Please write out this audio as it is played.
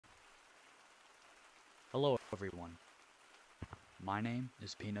Hello everyone, my name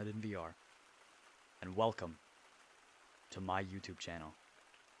is Peanut in VR, and welcome to my YouTube channel.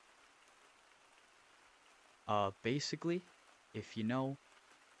 Basically, if you know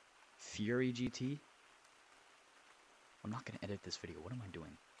Fury GT, I'm not gonna edit this video, what am I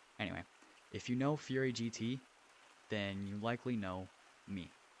doing? Anyway, if you know Fury GT, then you likely know me.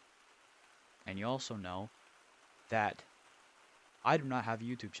 And you also know that I do not have a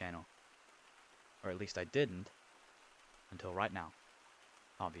YouTube channel. Or at least I didn't until right now.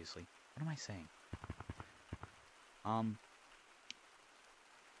 Obviously. What am I saying?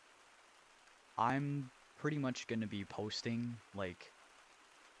 I'm pretty much gonna be posting, like,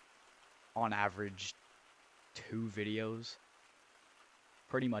 on average, 2 videos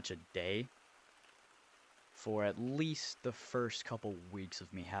pretty much a day for at least the first couple weeks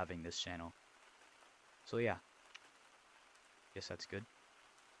of me having this channel. So yeah. Guess that's good.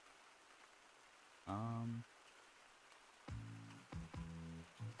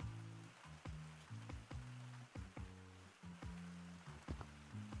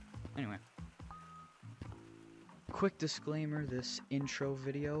 Anyway. Quick disclaimer, this intro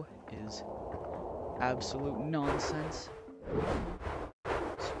video is absolute nonsense.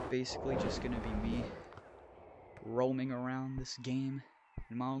 It's basically just gonna be me roaming around this game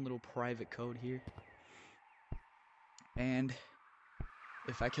in my own little private code here. And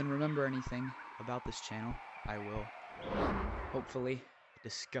if I can remember anything about this channel, I will hopefully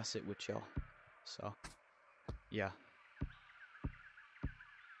discuss it with y'all. So, yeah.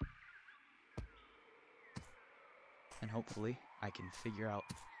 And hopefully I can figure out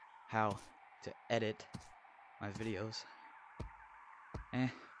how to edit my videos.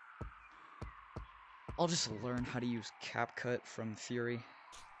 I'll just learn how to use CapCut from Fury.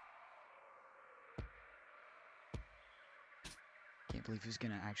 Can't believe who's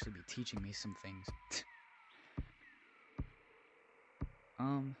gonna actually be teaching me some things.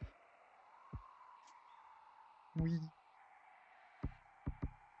 We.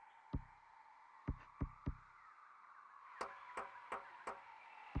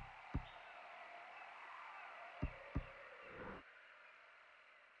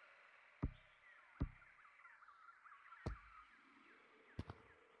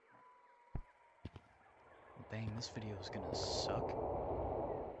 Dang, this video is gonna suck.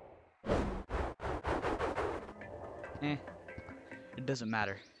 It doesn't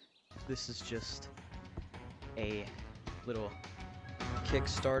matter. This is just a little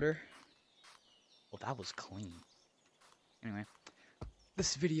Kickstarter. Well, that was clean. Anyway,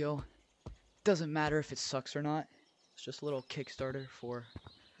 this video doesn't matter if it sucks or not. It's just a little Kickstarter for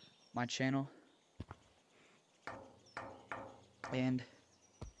my channel. And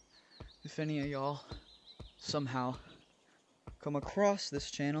if any of y'all somehow come across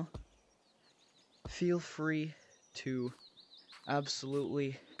this channel, feel free to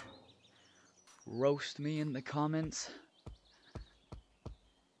absolutely roast me in the comments.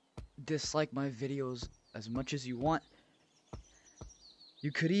 Dislike my videos as much as you want.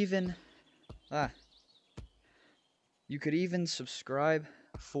 You could even subscribe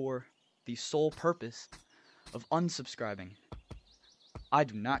for the sole purpose of unsubscribing. I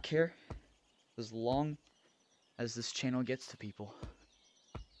do not care as long as this channel gets to people.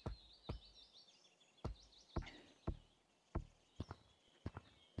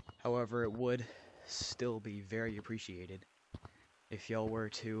 However, it would still be very appreciated if y'all were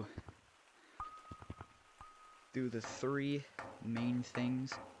to do the 3 main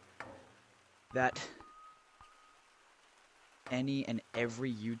things that any and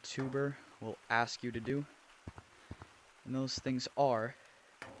every YouTuber will ask you to do. And those things are,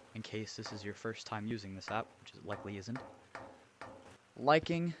 in case this is your first time using this app, which it likely isn't,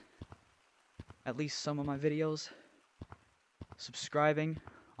 liking at least some of my videos, subscribing,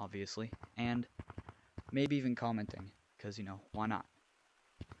 obviously, and maybe even commenting, because, you know, why not?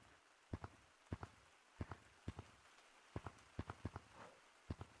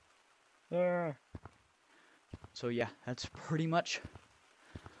 So yeah, that's pretty much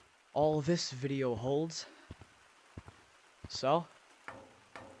all this video holds. So,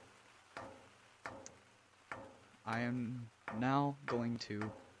 I am now going to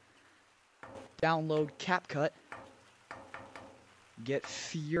download CapCut, get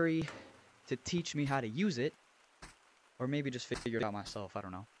Fury to teach me how to use it, or maybe just figure it out myself, I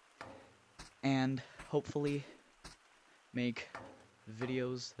don't know, and hopefully make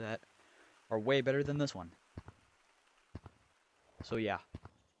videos that are way better than this one. So yeah,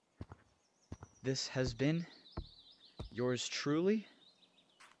 this has been yours truly,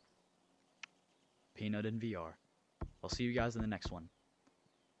 Peanut in VR. I'll see you guys in the next one.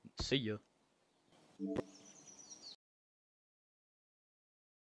 See ya.